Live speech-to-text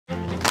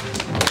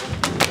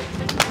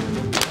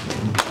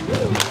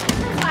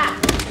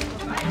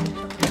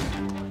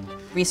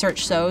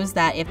Research shows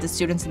that if the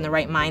student's in the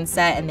right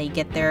mindset and they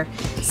get their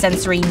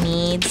sensory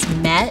needs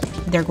met,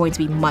 they're going to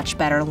be much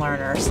better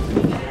learners.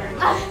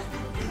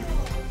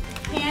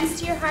 Hands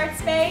to your heart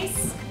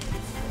space.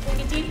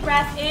 Take a deep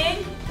breath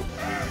in.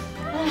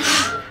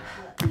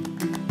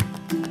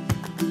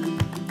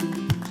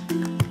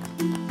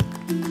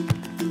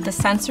 The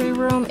sensory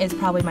room is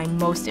probably my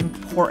most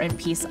important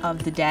piece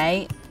of the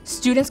day.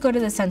 Students go to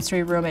the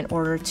sensory room in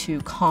order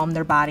to calm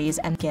their bodies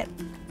and get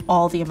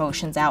all the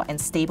emotions out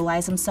and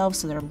stabilize themselves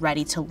so they're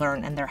ready to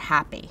learn and they're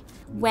happy.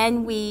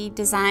 When we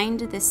designed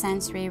the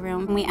sensory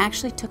room, we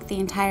actually took the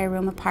entire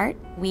room apart.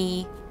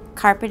 We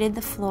carpeted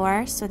the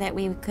floor so that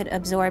we could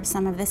absorb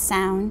some of the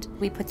sound.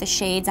 We put the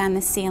shades on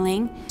the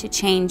ceiling to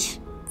change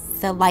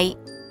the light.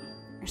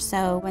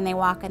 So when they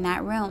walk in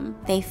that room,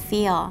 they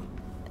feel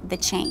the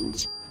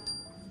change.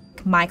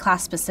 My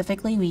class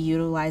specifically, we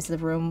utilize the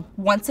room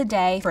once a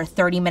day for a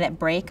 30-minute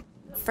break.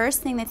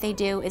 First thing that they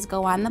do is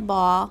go on the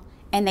ball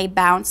and they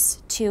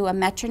bounce to a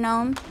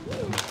metronome.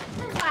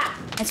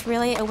 It's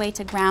really a way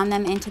to ground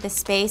them into the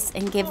space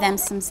and give them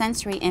some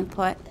sensory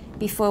input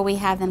before we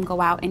have them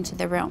go out into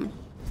the room.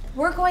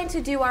 We're going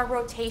to do our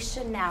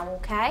rotation now,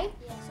 okay?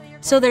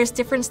 So there's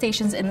different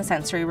stations in the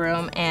sensory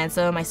room, and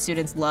some of my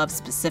students love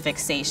specific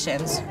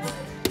stations.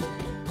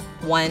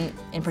 One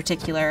in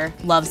particular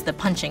loves the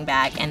punching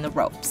bag and the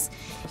ropes.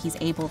 He's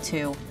able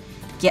to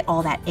get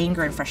all that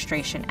anger and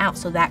frustration out,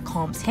 so that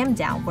calms him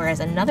down. Whereas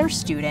another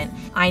student,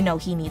 I know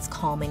he needs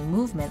calming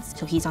movements,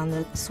 so he's on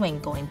the swing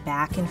going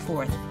back and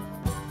forth.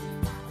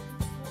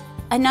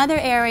 Another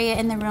area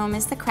in the room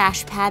is the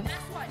crash pad.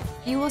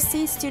 You will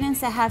see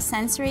students that have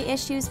sensory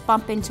issues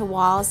bump into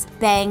walls,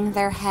 bang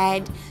their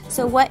head.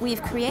 So what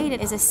we've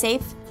created is a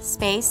safe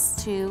space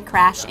to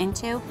crash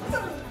into.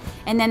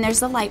 And then there's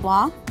the light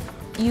wall.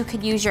 You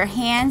could use your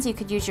hands, you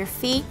could use your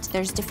feet.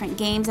 There's different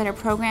games that are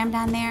programmed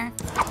on there.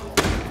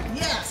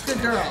 Yes,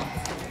 good girl.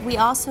 We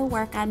also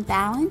work on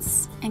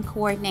balance and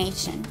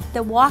coordination.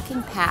 The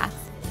walking path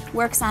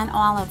works on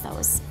all of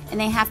those, and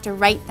they have to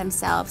right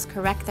themselves,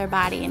 correct their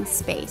body in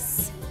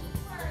space.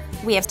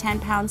 We have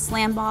 10-pound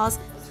slam balls.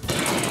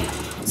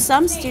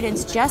 Some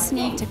students just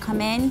need to come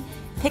in,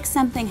 pick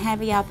something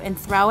heavy up and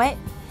throw it.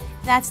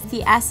 That's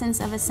the essence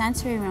of a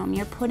sensory room.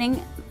 You're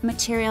putting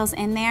materials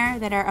in there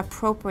that are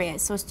appropriate,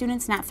 so a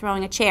student's not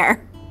throwing a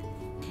chair.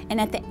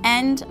 And at the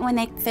end, when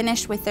they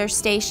finish with their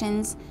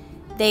stations,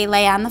 they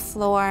lay on the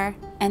floor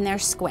and they're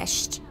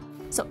squished.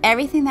 So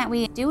everything that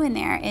we do in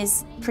there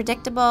is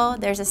predictable.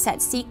 There's a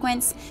set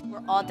sequence.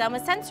 We're all done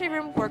with sensory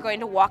room. We're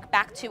going to walk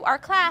back to our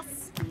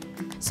class.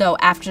 So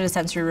after the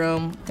sensory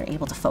room, they're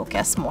able to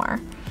focus more.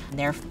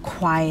 They're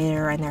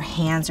quieter and their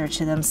hands are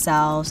to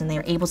themselves and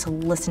they're able to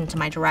listen to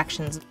my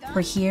directions.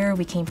 We're here,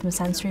 we came from the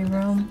sensory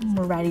room,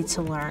 we're ready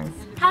to learn.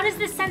 How does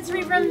the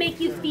sensory room make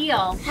you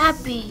feel?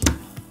 Happy.